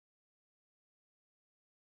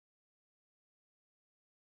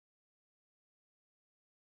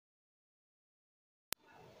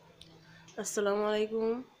আসসালামু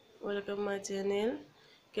আলাইকুম, welcome my channel.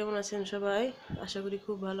 কেমন আছেন সবাই? আশা করি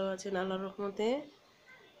খুব ভালো আছেন আল্লাহর রহমতে।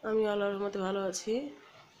 আমি আল্লাহর রহমতে ভালো আছি।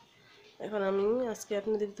 এখন আমি আজকে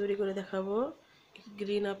আপনাদের তৈরি করে দেখাবো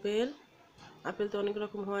গ্রিন আপেল। আপেল তো অনেক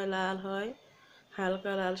রকম হয়, লাল হয়,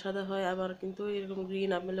 হালকা লাল সাদা হয়, আবার কিন্তু এরকম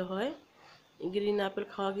গ্রিন আপেলও হয়। গ্রিন আপেল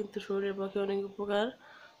খাওয়া কিন্তু শরীরের পক্ষে অনেক উপকার।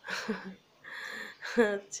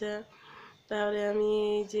 আচ্ছা, তাহলে আমি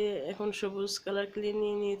এই যে এখন সবুজ কালার ক্লিন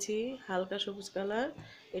নিয়ে নিয়েছি, হালকা সবুজ কালার।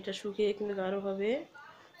 এটা শুকিয়ে কিন্তু গাঢ় হবে।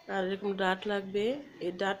 আর এরকম ডাট লাগবে,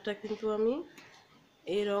 এই ডাটটা কিন্তু আমি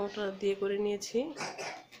এই রংটা দিয়ে করে নিয়েছি।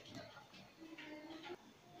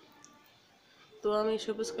 তো আমি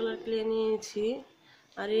সবুজ কালার ক্লিন নিয়েছি।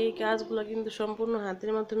 আর এই কাজগুলো কিন্তু সম্পূর্ণ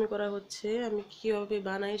হাতের মাধ্যমে করা হচ্ছে। আমি কীভাবে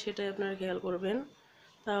বানাই সেটাই আপনারা খেয়াল করবেন,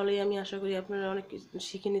 তাহলেই আমি আশা করি আপনারা অনেক কিছু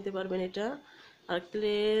শিখে নিতে পারবেন এটা। আর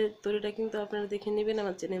ক্লে তৈরিটা কিন্তু আপনারা দেখে নেবেন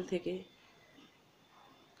আমার চ্যানেল থেকে।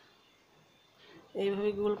 এইভাবে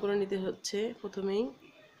গোল করে নিতে হচ্ছে প্রথমেই।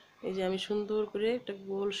 এই যে আমি সুন্দর করে একটা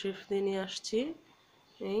গোল শেপ দিয়ে নিয়ে আসছি।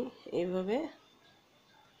 এইভাবে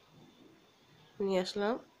নিয়ে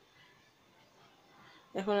আসলাম।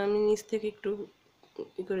 এখন আমি নিচ থেকে একটু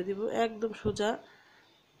করে দিব, একদম সোজা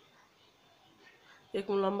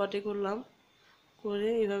এরকম লম্বাটে করলাম, করে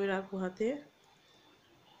এইভাবে রাখবো হাতে।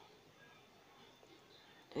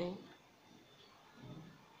 এই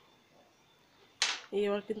এই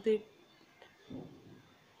আবার কিন্তু এই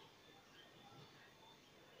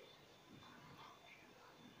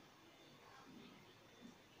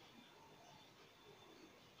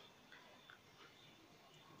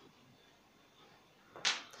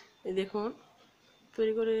দেখুন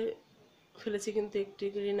তৈরি করে ফেলেছি কিন্তু একটি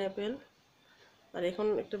গ্রিন অ্যাপেল। আর এখন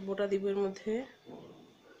একটা বোটা দিব, এর মধ্যে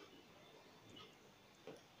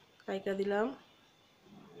কাইকা দিলাম।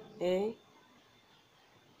 এই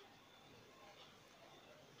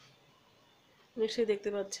নিশ্চয়ই দেখতে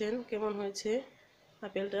পাচ্ছেন কেমন হয়েছে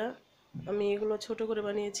আপেলটা। আমি এগুলো ছোট করে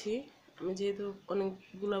বানিয়েছি। আমি যেহেতু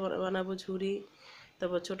অনেকগুলো বানাবো ঝুড়ি,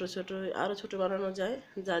 তারপর ছোট ছোট আরও ছোট বানানো যায়,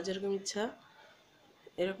 যার যেরকম ইচ্ছা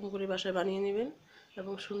এরকম করে বাসায় বানিয়ে নেবেন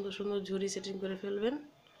এবং সুন্দর সুন্দর ঝুড়ি সেটিং করে ফেলবেন।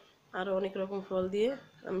 আরও অনেক রকম ফল দিয়ে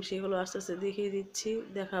আমি সেগুলো আস্তে আস্তে দেখিয়ে দিচ্ছি,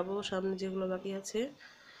 দেখাবো সামনে যেগুলো বাকি আছে।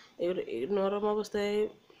 এবার নরম অবস্থায়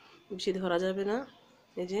বেশি ধরা যাবে না।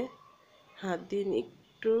 এই যে হাত দিয়ে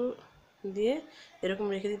একটু দিয়ে এরকম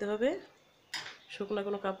রেখে দিতে হবে শুকনো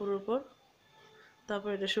কোনো কাপড়ের উপর। তারপর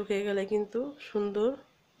এটা শুকিয়ে গেলে কিন্তু সুন্দর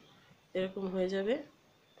এরকম হয়ে যাবে।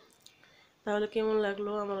 তাহলে কেমন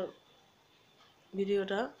লাগলো আমার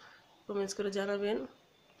ভিডিওটা কমেন্টস করে জানাবেন।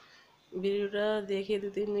 ভিডিওটা দেখে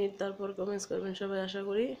 2-3 মিনিট তারপর কমেন্টস করবেন সবাই, আশা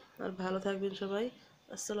করি। আর ভালো থাকবেন সবাই।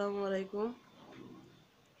 আসসালামু আলাইকুম।